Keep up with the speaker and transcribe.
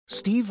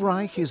Steve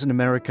Reich is an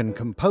American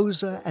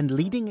composer and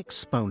leading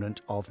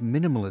exponent of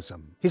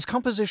minimalism. His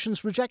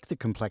compositions reject the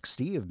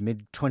complexity of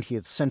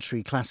mid-20th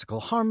century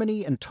classical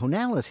harmony and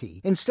tonality,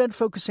 instead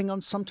focusing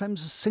on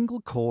sometimes a single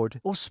chord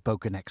or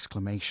spoken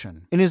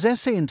exclamation. In his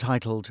essay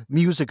entitled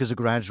Music as a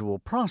Gradual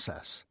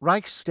Process,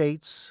 Reich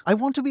states, "I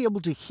want to be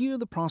able to hear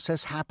the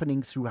process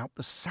happening throughout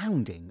the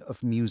sounding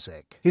of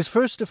music." His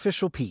first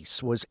official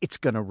piece was It's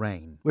Gonna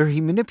Rain, where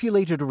he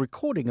manipulated a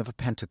recording of a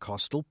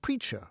Pentecostal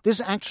preacher. This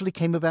actually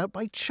came about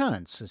by chance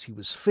as he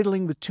was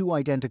fiddling with two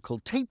identical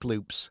tape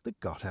loops that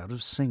got out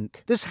of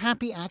sync. This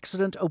happy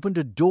accident opened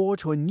a door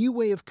to a new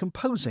way of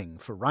composing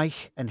for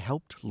Reich and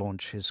helped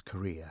launch his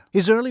career.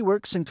 His early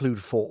works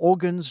include for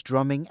organs,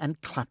 drumming,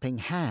 and clapping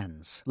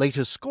hands,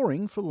 later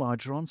scoring for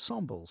larger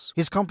ensembles.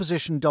 His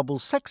composition Double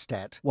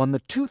Sextet won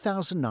the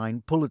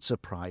 2009 Pulitzer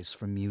Prize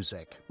for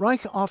Music.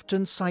 Reich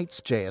often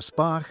cites J.S.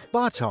 Bach,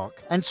 Bartók,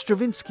 and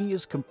Stravinsky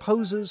as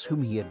composers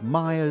whom he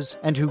admires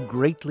and who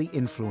greatly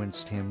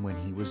influenced him when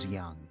he was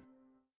young.